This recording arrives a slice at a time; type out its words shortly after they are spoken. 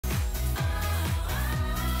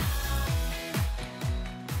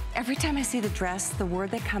Every time I see the dress, the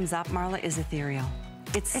word that comes up, Marla, is ethereal.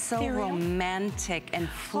 It's ethereal. So romantic and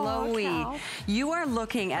flowy. Oh, you are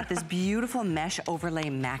looking at this beautiful mesh overlay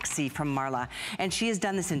maxi from Marla. And she has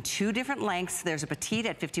done this in 2 different lengths. There's a petite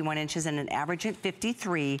at 51 inches and an average at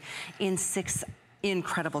 53 in 6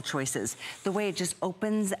 incredible choices. The way it just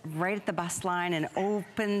opens right at the bust line and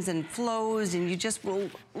opens and flows, and you just will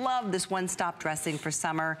love this one-stop dressing for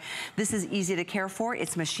summer. This is easy to care for.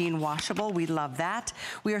 It's machine washable. We love that.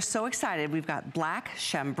 We are so excited. We've got black,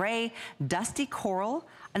 chambray, dusty coral,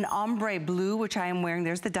 an ombre blue, which I am wearing.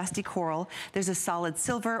 There's the dusty coral. There's a solid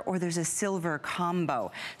silver, or there's a silver combo.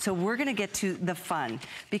 So we're gonna get to the fun,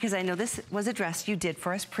 because I know this was a dress you did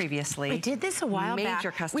for us previously. I did this a while back.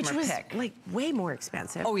 Major customer which was pick. Like way more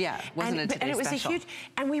expensive. Oh yeah, wasn't it today And it was special? a huge,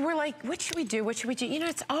 and we were like, what should we do? What should we do? You know,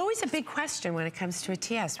 it's always a big question when it comes to a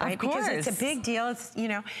TS, right? Of course. Because it's a big deal, it's, you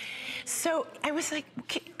know. So I was like,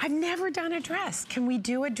 okay, I've never done a dress. Can we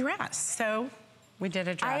do a dress? So we did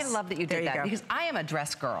a dress. I love that you did that, because I am a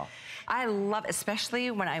dress girl. I love,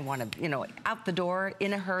 especially when I want to, you know, out the door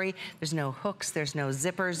in a hurry. There's no hooks, there's no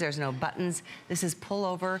zippers, there's no buttons. This is pull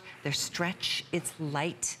over, there's stretch, it's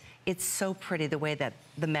light. It's so pretty the way that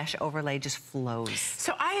the mesh overlay just flows.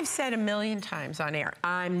 So I have said a million times on air,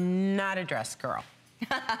 I'm not a dress girl.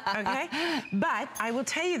 Okay? But I will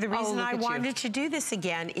tell you the reason I wanted to do this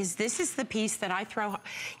again is this is the piece that I throw,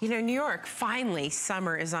 you know, New York, finally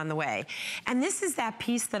summer is on the way. And this is that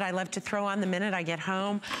piece that I love to throw on the minute I get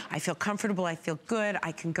home. I feel comfortable, I feel good,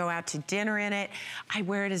 I can go out to dinner in it. I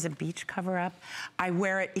wear it as a beach cover up. I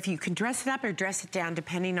wear it, if you can dress it up or dress it down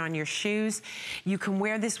depending on your shoes. You can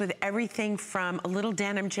wear this with everything from a little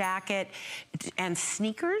denim jacket and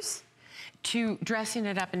sneakers to dressing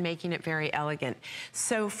it up and making it very elegant.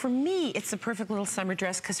 So for me, it's a perfect little summer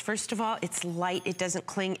dress because first of all, it's light, it doesn't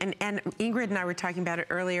cling. And Ingrid and I were talking about it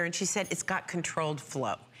earlier and she said it's got controlled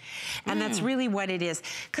flow. And that's really what it is.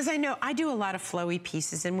 Because I know I do a lot of flowy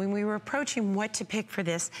pieces, and when we were approaching what to pick for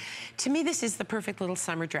this, to me this is the perfect little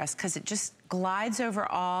summer dress because it just glides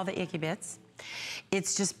over all the icky bits.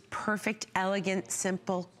 It's just perfect, elegant,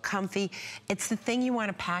 simple, comfy. It's the thing you want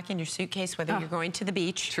to pack in your suitcase, whether you're going to the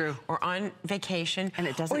beach or on vacation, and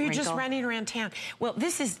it doesn't or you're wrinkle. Just running around town. Well,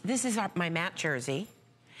 this is my matte jersey,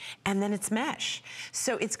 and then it's mesh.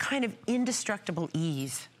 So it's kind of indestructible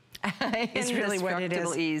ease. It's really what it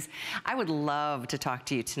is. Ease. I would love to talk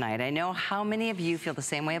to you tonight. I know how many of you feel the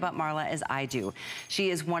same way about Marla as I do.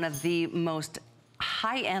 She is one of the most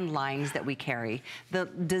high-end lines that we carry. The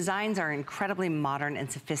designs are incredibly modern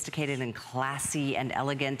and sophisticated and classy and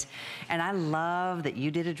elegant. And I love that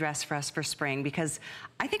you did a dress for us for spring because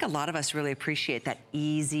I think a lot of us really appreciate that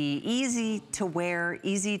easy to wear,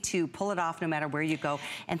 easy to pull it off no matter where you go.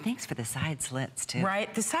 And thanks for the side slits too.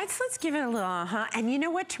 Right, the side slits give it a little And you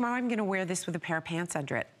know what, tomorrow I'm gonna wear this with a pair of pants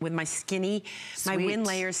under it, with my skinny, my Wynne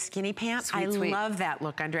Layers skinny pants. I love that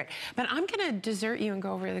look under it. But I'm gonna desert you and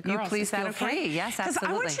go over to the girls. You please feel free, yes, absolutely. Because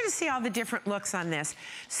I want you to see all the different looks on this.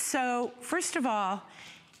 So, first of all,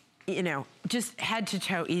 you know, just head to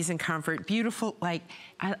toe ease and comfort. Beautiful, like,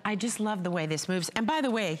 I just love the way this moves. And by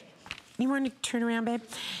the way, you want to turn around, babe?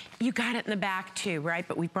 You got it in the back too, right?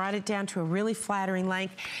 But we brought it down to a really flattering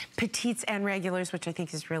length, petites and regulars, which I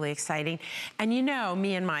think is really exciting. And you know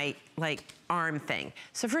me and my, like, arm thing.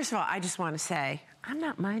 So first of all, I just want to say, I'm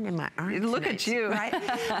not minding my arm Look tonight, at you. Right? Like,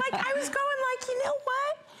 I was going like, you know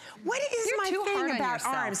what? What is my thing about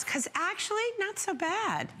arms? Because actually, not so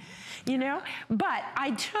bad, you know? But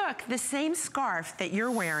I took the same scarf that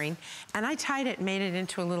you're wearing and I tied it and made it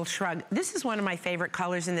into a little shrug. This is one of my favorite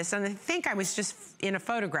colors in this, and I think I was just in a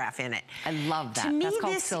photograph in it. I love that. To me, that's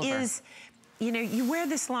called this silver. Is, you know, you wear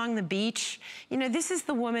this along the beach. You know, this is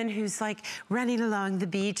the woman who's like running along the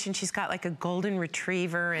beach and she's got like a golden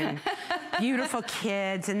retriever and beautiful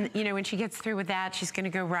kids. And, you know, when she gets through with that, she's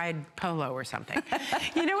gonna go ride polo or something.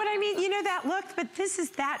 You know what I mean? You know that look? But this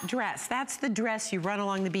is that dress. That's the dress you run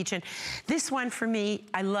along the beach in. This one for me,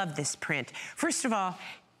 I love this print. First of all,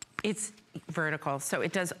 it's vertical, so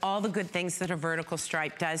it does all the good things that a vertical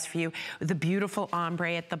stripe does for you. The beautiful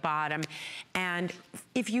ombre at the bottom. And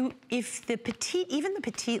if the petite, even the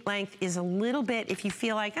petite length is a little bit, if you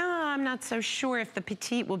feel like, oh, I'm not so sure if the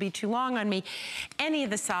petite will be too long on me, any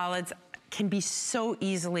of the solids can be so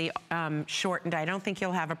easily shortened. I don't think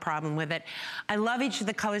you'll have a problem with it. I love each of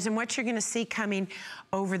the colors, and what you're gonna see coming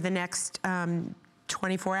over the next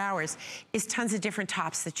 24 hours is tons of different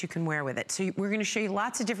tops that you can wear with it. So we're gonna show you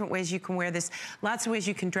lots of different ways you can wear this, lots of ways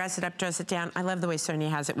you can dress it up, dress it down. I love the way Sonia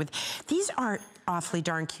has it with, these are awfully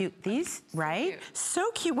darn cute. These, right? So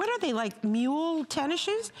cute. What are they, like mule tennis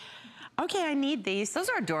shoes? Okay, I need these. Those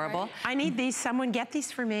are adorable. Right. I need these. Someone get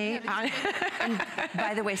these for me. And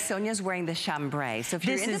by the way, Sonia's wearing the chambray. So if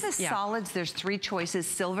you're into the solids, there's 3 choices,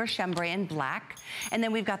 silver, chambray, and black. And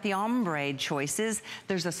then we've got the ombre choices.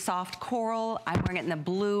 There's a soft coral. I'm wearing it in the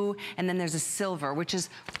blue. And then there's a silver, which is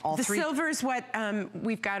all 3. The silver is what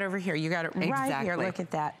we've got over here. You got it right here. Look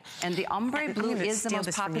at that. And the ombre blue is the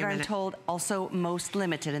most popular, I'm told, also most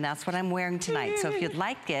limited. And that's what I'm wearing tonight. So if you'd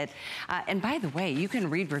like it, and by the way, you can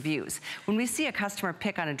read reviews. When we see a customer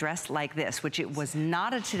pick on a dress like this, which it was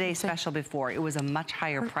not a Today Special before, it was a much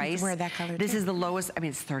higher price. Wear that color this is the lowest, I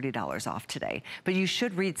mean, it's $30 off today. But you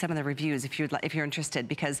should read some of the reviews if you're interested,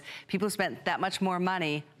 because people spent that much more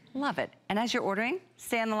money. Love it. And as you're ordering,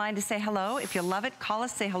 stay on the line to say hello. If you love it, call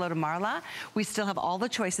us, say hello to Marla. We still have all the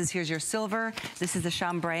choices. Here's your silver. This is the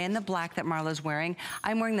chambray and the black that Marla's wearing.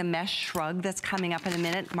 I'm wearing the mesh shrug that's coming up in a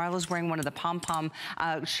minute. Marla's wearing one of the pom-pom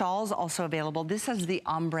shawls, also available. This is the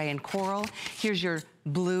ombre and coral. Here's your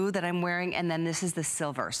blue that I'm wearing, and then this is the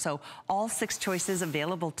silver. So all 6 choices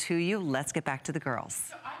available to you. Let's get back to the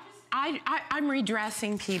girls. I'm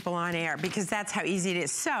redressing people on air because that's how easy it is.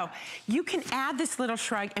 So you can add this little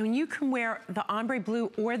shrug, and you can wear the ombre blue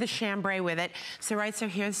or the chambray with it. So so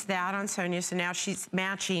here's that on Sonia. So now she's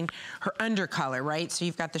matching her undercolor, right? So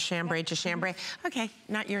you've got the chambray to chambray. Okay,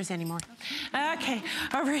 not yours anymore. Okay,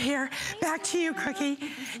 over here. Back to you, Cookie.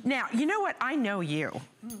 Now, you know what? I know you.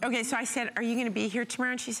 Okay, so I said, are you going to be here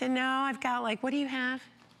tomorrow? And she said, no, I've got what do you have?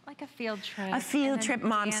 Like a field trip. A field trip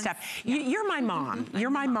mom stuff. Yeah. You're my mom. You're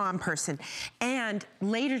my mom person. And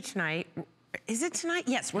later tonight, is it tonight?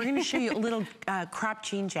 Yes, we're going to show you a little crop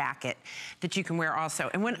jean jacket that you can wear also.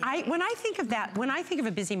 And when I think of that, when I think of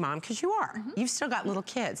a busy mom, because you are, you've still got little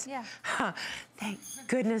kids. Yeah. Thank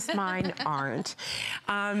goodness mine aren't.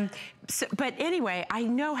 But anyway, I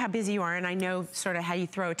know how busy you are, and I know sort of how you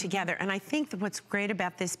throw it together. And I think that what's great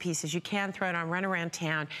about this piece is you can throw it on, run around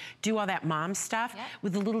town, do all that mom stuff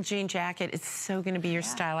with the little jean jacket. It's so going to be your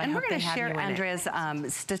style. And we're going to share Andrea's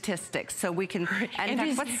statistics, so we can. And in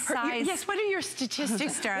fact, what size? Yes. What are your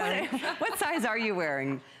statistics, darling? What size are you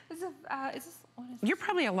wearing? You're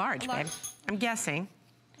probably a large, babe. I'm guessing.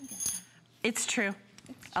 It's true.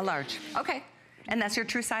 A large. Okay. And that's your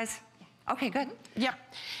true size? Okay, good. Yep.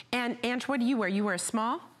 And Ange, what do you wear? You wear a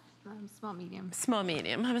small? Small medium. Small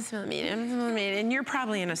medium. I'm a small medium. Small medium. And you're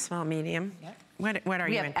probably in a small medium. Yep. What are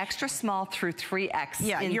you in? We have extra small through 3X.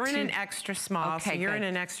 Yeah, you're in an extra small. Okay, so you're in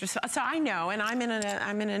an extra. So I know, and I'm in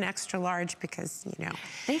an extra large because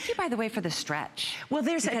Thank you, by the way, for the stretch. Well,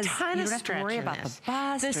 there's a ton of stretch. You don't have to worry about the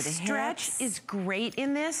bust or the stretch is great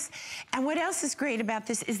in this, and what else is great about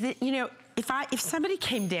this is that if somebody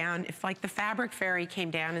came down, if like the fabric fairy came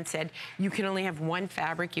down and said you can only have one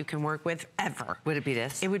fabric you can work with ever, would it be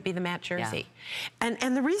this? It would be the matte jersey. Yeah.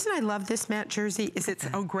 And the reason I love this matte jersey is it's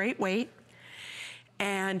a great weight.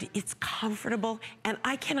 And it's comfortable, and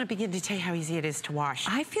I cannot begin to tell you how easy it is to wash.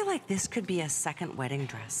 I feel like this could be a second wedding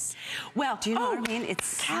dress. Well, do you know what I mean?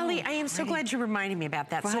 It's Callie, I am so glad you reminded me about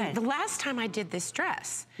that. So the last time I did this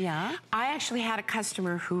dress, I actually had a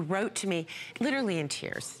customer who wrote to me, literally in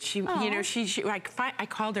tears. I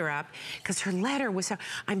called her up because her letter was,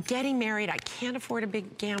 I'm getting married, I can't afford a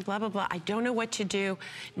big gown, blah, blah, blah. I don't know what to do.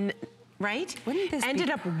 Right? Ended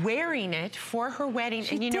up wearing it for her wedding.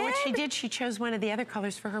 And you know what she did? She chose one of the other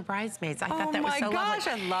colors for her bridesmaids. I thought that was so lovely. Oh my gosh,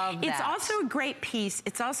 I love that. It's also a great piece.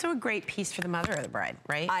 It's also a great piece for the mother of the bride,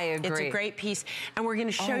 right? I agree. It's a great piece. And we're going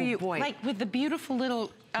to show you, like with the beautiful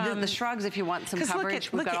little... the shrugs, if you want some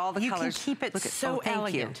coverage, we've got all the colors. You can keep it so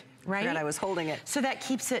elegant. Right? I forgot I was holding it. So that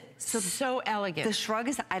keeps it so elegant. The shrug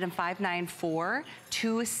is item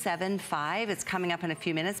 594275. It's coming up in a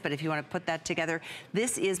few minutes, but if you want to put that together,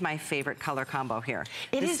 this is my favorite color combo here.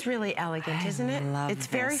 It is really elegant, isn't it? It's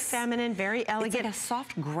very feminine, very elegant. It's like a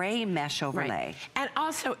soft gray mesh overlay. Right. And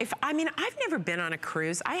also, I've never been on a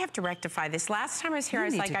cruise. I have to rectify this. Last time I was here, I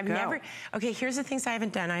was like, okay, here's the things I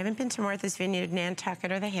haven't done. I haven't been to Martha's Vineyard,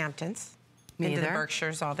 Nantucket, or the Hamptons. Been to the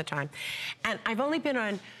Berkshires all the time. And I've only been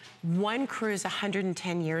on one cruise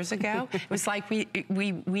 110 years ago. It was like we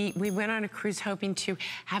went on a cruise hoping to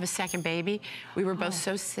have a second baby. We were both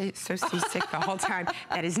so seasick the whole time.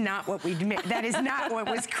 That is not what that is not what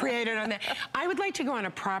was created on that. I would like to go on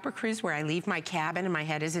a proper cruise where I leave my cabin and my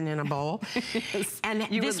head isn't in a bowl. And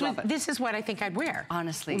this is what I think I'd wear.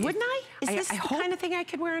 Honestly. Wouldn't I? Is this the kind of thing I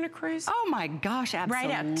could wear on a cruise? Oh my gosh, absolutely.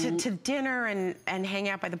 Right up to dinner and hang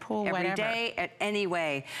out by the pool, every whatever. Every day, any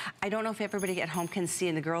way. I don't know if everybody at home can see,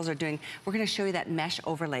 and the girls are are doing, we're gonna show you that mesh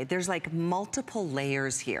overlay. There's like multiple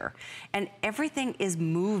layers here, and everything is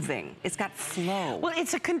moving. It's got flow. Well,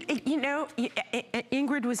 it's you know,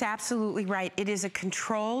 Ingrid was absolutely right. It is a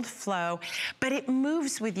controlled flow, but it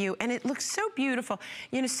moves with you, and it looks so beautiful.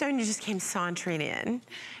 You know, Sonia just came sauntering in.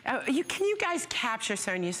 Can you guys capture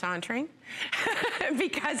Sonia sauntering?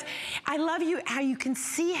 Because I love how you can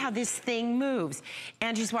see how this thing moves.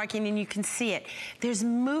 Angie's walking in, you can see it. There's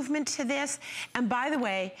movement to this. And by the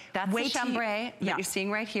way, that's the chambray that you're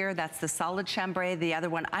seeing right here. That's the solid chambray. The other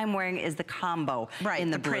one I'm wearing is the combo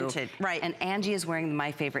in the blue. Printed, right. And Angie is wearing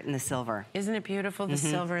my favorite in the silver. Isn't it beautiful, the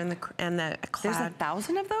silver and the cloud? There's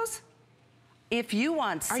 1,000 of those? If you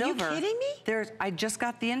want silver. Are you kidding me? I just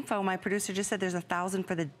got the info. My producer just said there's 1,000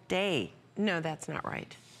 for the day. No, that's not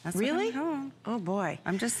right. That's really? Oh boy.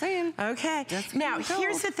 I'm just saying. Okay. Now,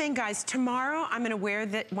 here's the thing, guys. Tomorrow, I'm gonna wear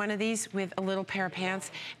one of these with a little pair of pants,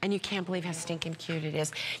 and you can't believe how stinking cute it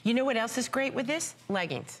is. You know what else is great with this?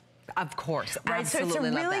 Leggings. Of course, right? absolutely. So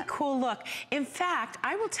it's a really cool look. In fact,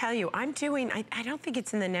 I will tell you, I'm doing, I don't think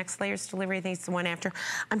it's in the next layers delivery, I think it's the one after.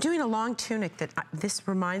 I'm doing a long tunic that this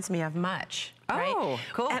reminds me of much. Right? Oh,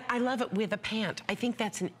 cool. And I love it with a pant. I think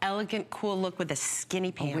that's an elegant, cool look with a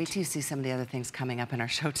skinny pant. Oh, wait till you see some of the other things coming up in our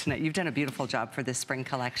show tonight. You've done a beautiful job for this spring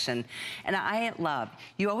collection. And I love,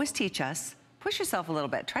 you always teach us, push yourself a little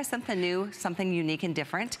bit. Try something new, something unique and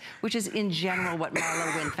different, which is in general what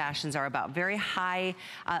MarlaWynne fashions are about. Very high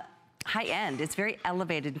end. It's very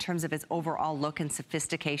elevated in terms of its overall look and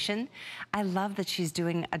sophistication. I love that she's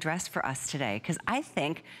doing a dress for us today, because I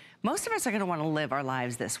think most of us are gonna wanna live our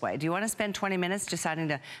lives this way. Do you wanna spend 20 minutes deciding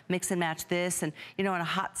to mix and match this? And you know, on a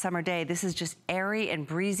hot summer day, this is just airy and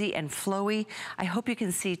breezy and flowy. I hope you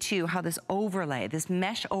can see too how this overlay, this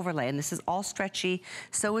mesh overlay, and this is all stretchy,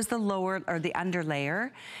 so is the lower or the under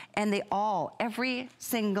layer. And every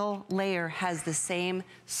single layer has the same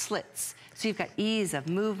slits. So you've got ease of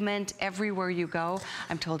movement everywhere you go.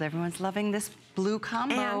 I'm told everyone's loving this blue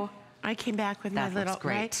combo. And I came back with my little,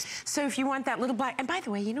 right? So if you want that little black, and by the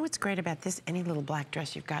way, you know what's great about this? Any little black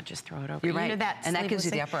dress you've got, just throw it over. You're right, you know that and that gives you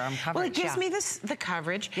the upper arm coverage. Well, it gives me the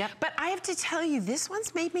coverage. Yep. But I have to tell you, this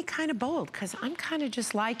one's made me kind of bold, because I'm kind of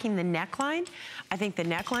just liking the neckline. I think the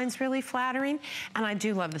neckline's really flattering, and I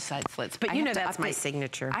do love the side slits. But you know that's my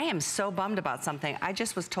signature. I am so bummed about something. I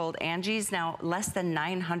just was told Angie's now less than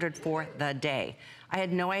 900 for the day. I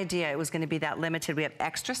had no idea it was going to be that limited. We have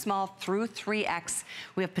extra small through 3X.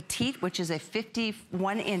 We have petite, which is a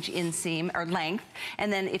 51-inch inseam or length. And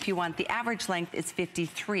then if you want the average length, it's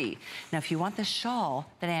 53. Now, if you want the shawl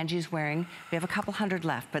that Angie's wearing, we have a couple hundred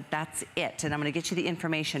left, but that's it. And I'm going to get you the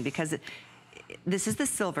information because this is the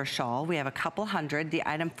silver shawl. We have a couple hundred. The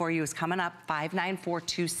item for you is coming up,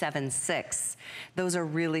 594276. Those are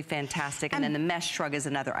really fantastic. And then the mesh shrug is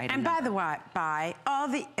another item. And by the way,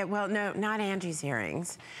 well, no, not Angie's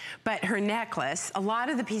earrings, but her necklace. A lot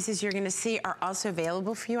of the pieces you're going to see are also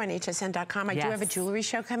available for you on hsn.com. I do have a jewelry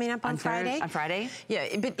show coming up on Friday. On Friday?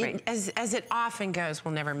 Yeah, but as it often goes,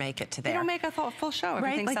 we'll never make it to there. We don't make a full show.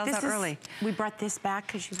 Everything sells out early. We brought this back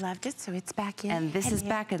because you loved it, so it's back in. And this is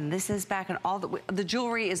back, and this is back, and all the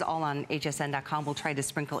jewelry is all on hsn.com. We'll try to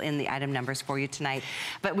sprinkle in the item numbers for you tonight.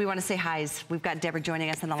 But we want to say hi's. We've got Deborah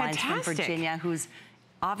joining us on the lines from Virginia, who's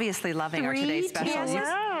obviously loving our today's special.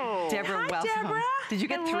 Hello. Deborah, welcome. Deborah. Did you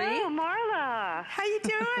get Hello, three? Marla. How you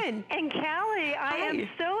doing? And Callie, I am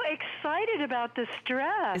so excited about this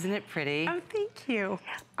dress. Isn't it pretty? Oh, thank you.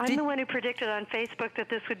 I'm the one who predicted on Facebook that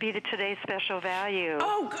this would be today's special value.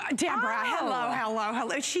 Oh, Deborah,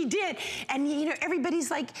 hello. She did. And you know, everybody's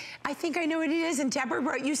like, I think I know what it is. And Deborah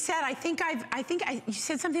wrote, you said, you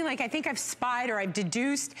said something like, I think I've spied or I've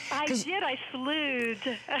deduced. I did, I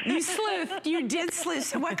sleuthed. You sleuthed, you did sleuth.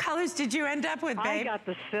 So what colors did you end up with, babe? I got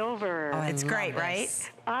the silver. Oh, it's great, right?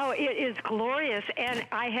 Oh, it is glorious. And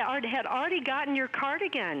I had already gotten your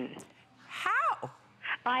cardigan. How?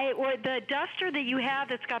 The duster that you have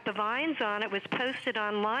that's got the vines on it was posted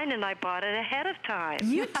online, and I bought it ahead of time.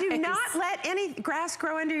 You do not let any grass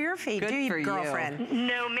grow under your feet, do you, girlfriend?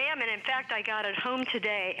 No, ma'am, and in fact, I got it home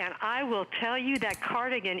today, and I will tell you that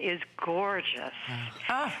cardigan is gorgeous.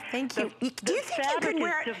 Oh, thank you. Do you think you could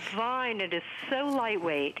wear it? The fabric is divine. It is so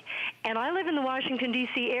lightweight. And I live in the Washington,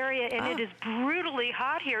 D.C. area, and it is brutally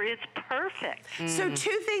hot here. It's perfect. So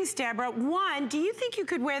two things, Deborah. One, do you think you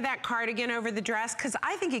could wear that cardigan over the dress? Because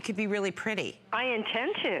I think it could be really pretty. I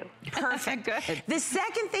intend to. Perfect. Good. The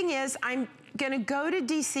second thing is I'm going to go to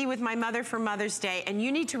D.C. with my mother for Mother's Day, and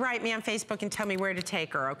you need to write me on Facebook and tell me where to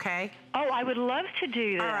take her, okay? Oh, I would love to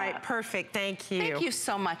do that. All right, perfect. Thank you. Thank you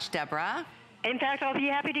so much, Deborah. In fact, I'll be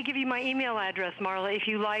happy to give you my email address, Marla, if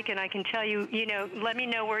you like, and I can tell you, let me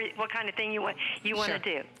know what kind of thing you want to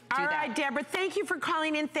do. All right, Deborah, thank you for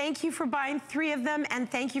calling in. Thank you for buying 3 of them,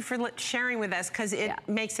 and thank you for sharing with us, because it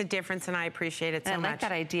makes a difference, and I appreciate it so much. I like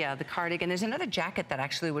that idea, the cardigan. There's another jacket that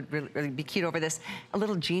actually would really be cute over this. A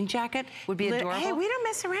little jean jacket would be adorable. Hey, we don't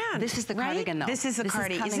mess around. This is the cardigan, though. This is the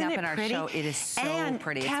cardigan. This is coming up in our show. It is so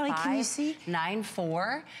pretty. Callie, can you see?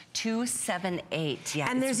 594-278.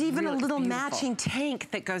 Yeah, and there's even a little matching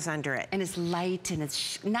tank that goes under it. And it's light, and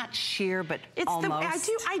it's not sheer, but almost.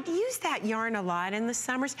 I use that yarn a lot in the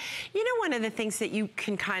summers. You know, one of the things that you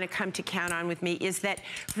can kind of come to count on with me is that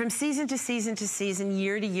from season to season to season,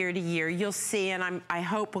 year to year to year, you'll see, and I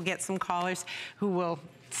hope we'll get some callers who will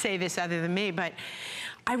say this other than me, but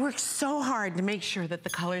I work so hard to make sure that the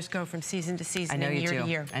colors go from season to season and year to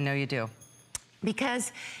year. I know you do.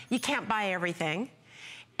 Because you can't buy everything,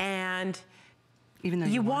 and even though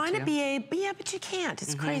you want to be able, but you can't.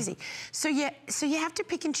 It's crazy. So you have to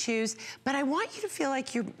pick and choose. But I want you to feel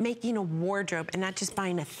like you're making a wardrobe and not just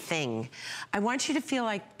buying a thing. I want you to feel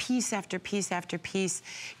like piece after piece after piece,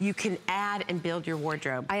 you can add and build your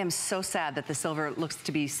wardrobe. I am so sad that the silver looks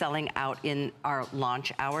to be selling out in our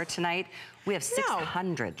launch hour tonight. We have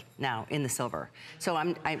 600 now in the silver. So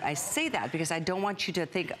I say that because I don't want you to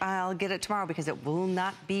think, I'll get it tomorrow, because it will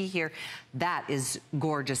not be here. That is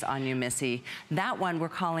gorgeous on you, Missy. That one we're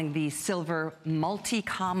calling the silver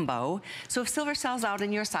multi-combo. So if silver sells out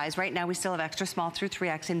in your size, right now we still have extra small through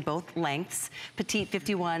 3X in both lengths, petite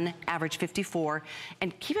 51, average 54.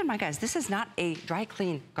 And keep in mind, guys, this is not a dry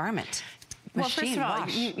clean garment. Well, first of all,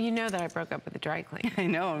 you know that I broke up with the dry cleaner. I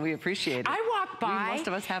know, and we appreciate it. I walk by. Most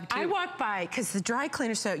of us have too. I walk by, because the dry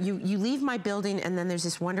cleaner, so you leave my building, and then there's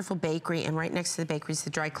this wonderful bakery, and right next to the bakery is the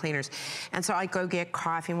dry cleaners. And so I go get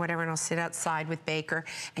coffee and whatever, and I'll sit outside with Baker,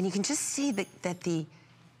 and you can just see that they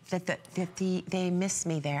miss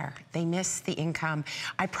me there. They miss the income.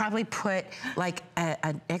 I probably put like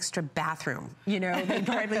an extra bathroom, you know, they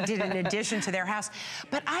probably did in addition to their house.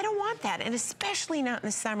 But I don't want that, and especially not in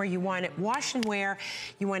the summer. You want it wash and wear,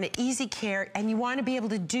 you want it easy care, and you want to be able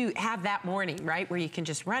to have that morning, right, where you can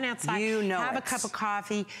just run outside, have a cup of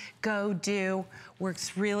coffee, go do.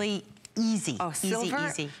 Works really easy. Oh, silver?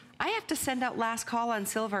 Easy. I have to send out last call on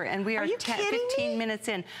silver, and we are 15 minutes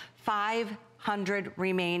in. 500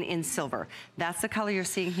 remain in silver. That's the color you're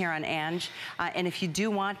seeing here on Ange. And if you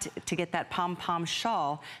do want to get that pom-pom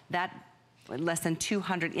shawl, that less than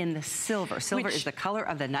 200 in the silver. Silver is the color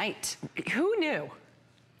of the night. Who knew?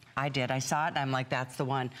 I did. I saw it, and I'm like, that's the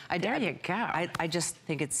one. There you go. I just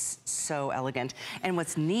think it's so elegant. And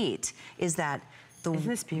what's neat is that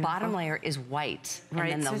the bottom layer is white,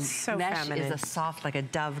 right, and then so the mesh feminine. is a soft, like a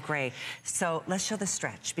dove gray. So let's show the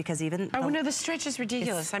stretch, because even no, the stretch is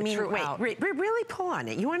ridiculous. I mean, wait, really pull on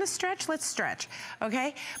it. You want to stretch? Let's stretch,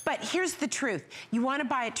 okay? But here's the truth. You want to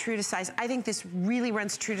buy it true to size. I think this really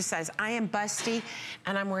runs true to size. I am busty,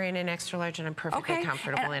 and I'm wearing an extra large, and I'm perfectly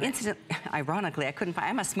comfortable in it. Ironically, I couldn't find,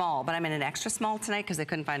 I'm a small, but I'm in an extra small tonight because I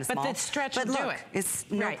couldn't find a small. But the stretch will do it. It's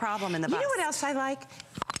no problem in the bust. You know what else I like?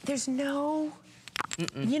 There's no...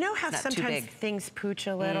 You know how sometimes things pooch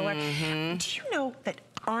a little? Do you know that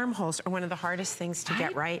armholes are one of the hardest things to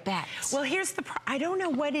get right? Bet. Well, here's the I don't know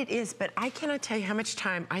what it is, but I cannot tell you how much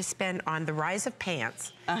time I spend on the rise of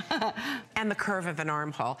pants and the curve of an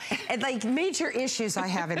armhole. And like major issues I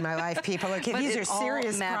have in my life, people. Okay, these are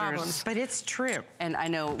serious problems, but it's true. And I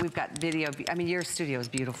know we've got video. I mean, your studio is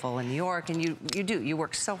beautiful in New York, and you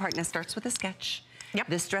work so hard, and it starts with a sketch. Yep.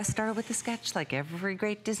 This dress started with a sketch, like every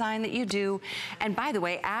great design that you do. And by the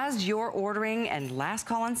way, as you're ordering, and last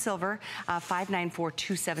call on silver,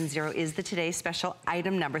 594270 is the today's special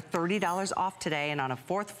item number, $30 off today. And on a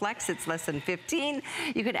fourth flex, it's less than 15.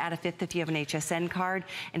 You could add a fifth if you have an HSN card.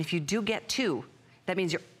 And if you do get 2, that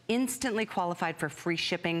means you're instantly qualified for free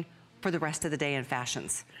shipping for the rest of the day in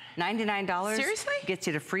fashions. $99 Seriously? Gets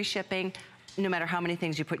you to free shipping, no matter how many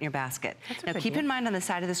things you put in your basket. Now keep in mind, on the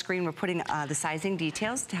side of the screen, we're putting the sizing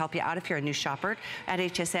details to help you out if you're a new shopper at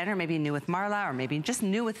HSN, or maybe new with Marla, or maybe just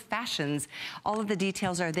new with fashions. All of the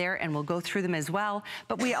details are there, and we'll go through them as well.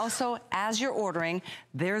 But we also, as you're ordering,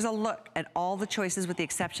 there's a look at all the choices with the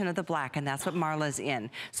exception of the black, and that's what Marla's in.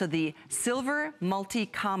 So the silver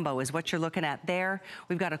multi-combo is what you're looking at there.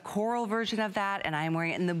 We've got a coral version of that, and I am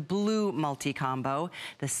wearing it in the blue multi-combo.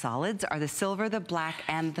 The solids are the silver, the black,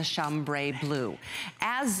 and the chambray blue.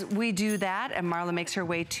 As we do that, and Marla makes her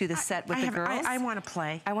way to the set with the girls. I want to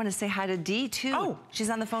play. I want to say hi to Dee, too. Oh. She's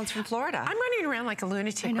on the phones from Florida. I'm running around like a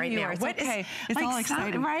lunatic right now. It's okay. It's like all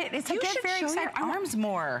exciting. Right? It's you should show your arms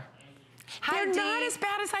more. They're not as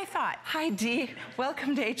bad as I thought. Hi, Dee.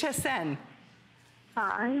 Welcome to HSN.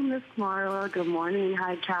 Hi, Miss Marla. Good morning.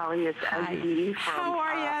 Hi, Callie. It's Azadee from How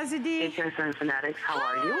are you, Azadee? HSN Fanatics. How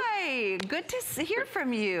are you? Hi. Good to hear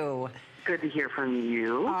from you. Good to hear from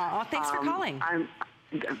you. Oh, thanks for calling.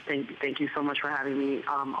 Thank you so much for having me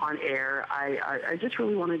on air. I just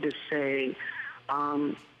really wanted to say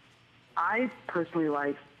I personally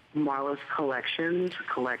like Marla's collections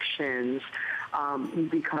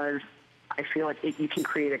because I feel like you can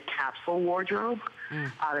create a capsule wardrobe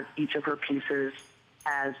out of each of her pieces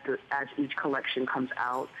as each collection comes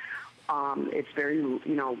out. It's very,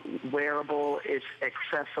 wearable. It's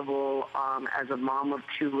accessible. As a mom of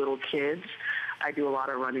 2 little kids, I do a lot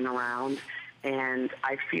of running around, and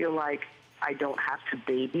I feel like I don't have to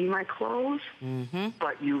baby my clothes,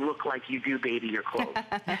 but you look like you do baby your clothes.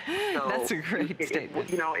 So that's a great statement.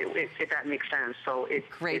 If that makes sense. So it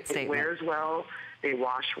wears well. They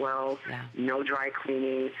wash well, no dry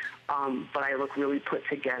cleaning, but I look really put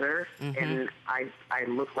together, and I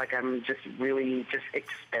look like I'm just really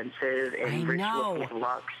expensive and rich looking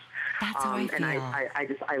luxe. That's how I feel.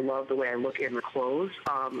 And I love the way I look in the clothes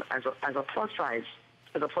as a plus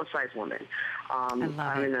size woman.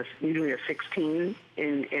 I'm usually a 16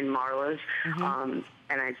 in Marla's, and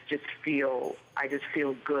I just feel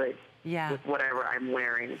good. With whatever I'm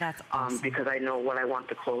wearing. That's awesome. Because I know what I want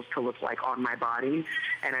the clothes to look like on my body,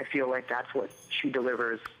 and I feel like that's what she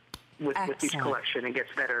delivers with each collection. It gets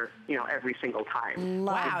better, every single time.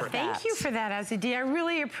 Wow, thank you for that, Azadee. I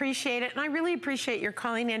really appreciate it, and I really appreciate your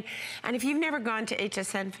calling in. And if you've never gone to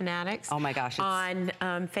HSN Fanatics, oh my gosh, on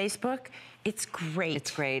Facebook, it's great. It's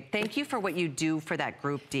great. Thank you for what you do for that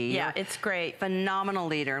group, Dee. Yeah, it's great. Phenomenal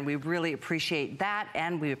leader, and we really appreciate that,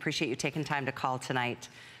 and we appreciate you taking time to call tonight.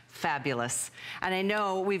 Fabulous. And I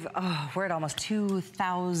know we're at almost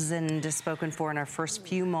 2,000 spoken for in our first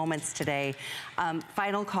few moments today.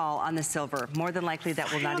 Final call on the silver. More than likely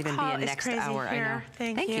that will not even be in next hour. Here. I know.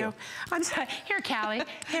 Thank you. I'm sorry. Here, Callie.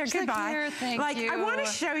 Here, goodbye. Thank you. I want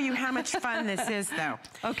to show you how much fun this is, though.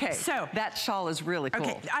 Okay. So that shawl is really cool.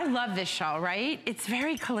 Okay. I love this shawl, right? It's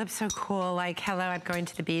very calypso cool. Like, hello, I'm going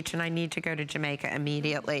to the beach and I need to go to Jamaica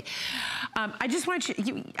immediately. I just want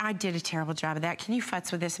you, I did a terrible job of that. Can you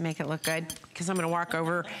futz with this and make it look good? Because I'm going to walk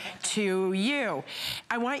over to you.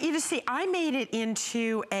 I want you to see, I made it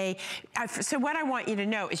into so what I want you to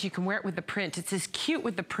know is you can wear it with the print. It's as cute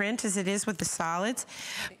with the print as it is with the solids.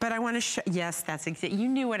 But I want to show, yes, that's exactly, you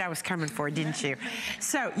knew what I was coming for, didn't you?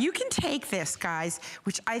 So you can take this, guys,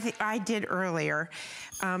 which I think I did earlier,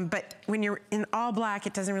 but when you're in all black,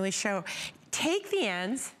 it doesn't really show. Take the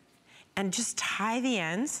ends and just tie the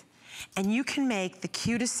ends, and you can make the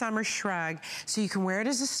cutest summer shrug. So you can wear it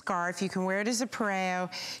as a scarf, you can wear it as a pareo,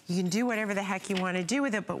 you can do whatever the heck you want to do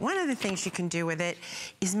with it, but one of the things you can do with it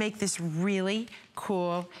is make this really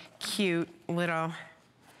cool, cute little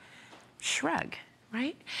shrug.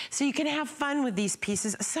 Right? So you can have fun with these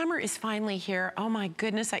pieces. Summer is finally here. Oh my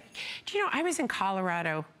goodness. Do you know, I was in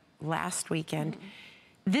Colorado last weekend.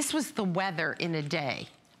 This was the weather in a day.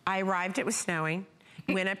 I arrived, it was snowing.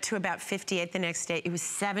 Went up to about 58 the next day. It was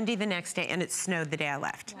 70 the next day, and it snowed the day I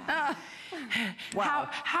left. Wow. Wow.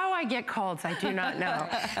 How I get colds, I do not know.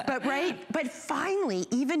 But finally,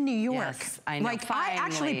 even New York. Yes, I know. Like, finally. I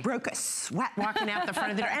actually broke a sweat walking out the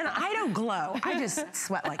front of the door. And I don't glow. I just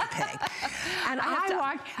sweat like a pig. And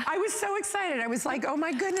I was so excited. I was like, oh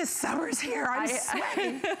my goodness, summer's here. I'm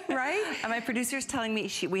sweating, right? And my producer's telling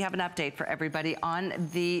me we have an update for everybody on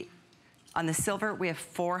the silver. We have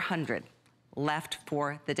 400. Left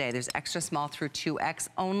for the day. There's extra small through 2X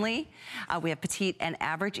only. We have petite and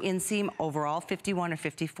average inseam, overall 51 or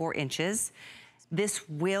 54 inches. This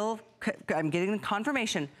will, I'm getting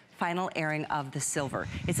confirmation, final airing of the silver.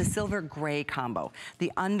 It's a silver gray combo.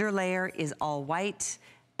 The underlayer is all white.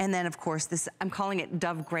 And then of course this, I'm calling it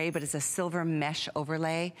dove gray, but it's a silver mesh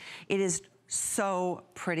overlay. It is so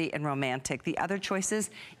pretty and romantic. The other choices,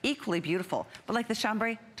 equally beautiful. But like the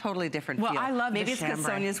chambray, totally different feel. I love Maybe it's because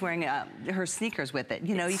Sonia's wearing her sneakers with it.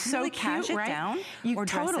 You know, you can really cash it down or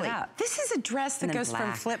dress it up. This is a dress that goes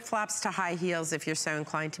from flip-flops to high heels if you're so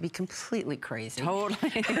inclined to be completely crazy.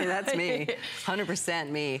 Totally, that's me, 100%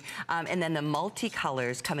 me. And then the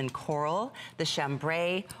multi-colors come in coral, the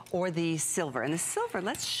chambray, or the silver. And the silver,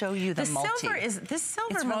 let's show you the multi. This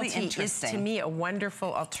silver multi is to me a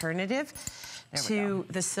wonderful alternative to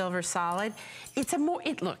the silver solid. It's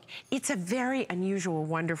it's a very unusual,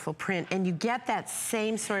 wonderful print, and you get that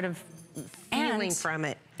same sort of feeling from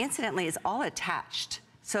it. Incidentally, it's all attached.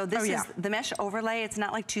 So this is the mesh overlay. It's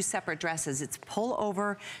not like two separate dresses. It's pull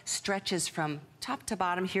over, stretches from top to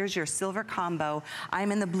bottom. Here's your silver combo.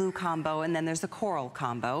 I'm in the blue combo, and then there's the coral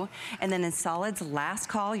combo. And then in solids, last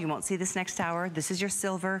call, you won't see this next hour. This is your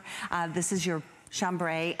silver. This is your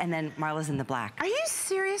chambray, and then Marla's in the black. Are you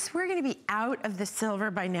serious? We're gonna be out of the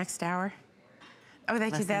silver by next hour? Oh,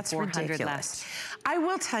 that's ridiculous. Left. I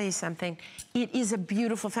will tell you something. It is a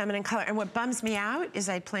beautiful feminine color, and what bums me out is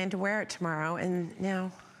I plan to wear it tomorrow, and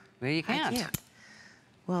now well, you can't. I can't.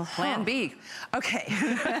 Well, Plan B. Okay. All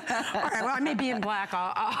right, well, I may be in black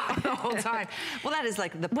all the whole time. Well, that is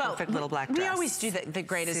like the perfect little black dress. We always do the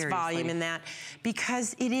greatest volume in that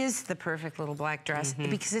because it is the perfect little black dress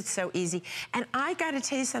because it's so easy. And I got to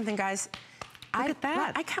tell you something, guys. Look at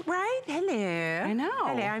that. I can't, right? Hello. I know.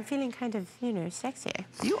 Hello, I'm feeling kind of, you know, sexy.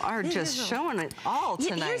 You are just showing it all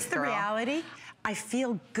tonight, Here's the reality. I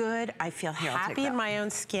feel good. I feel happy in my own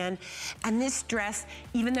skin. And this dress,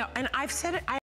 even though, and I've said it,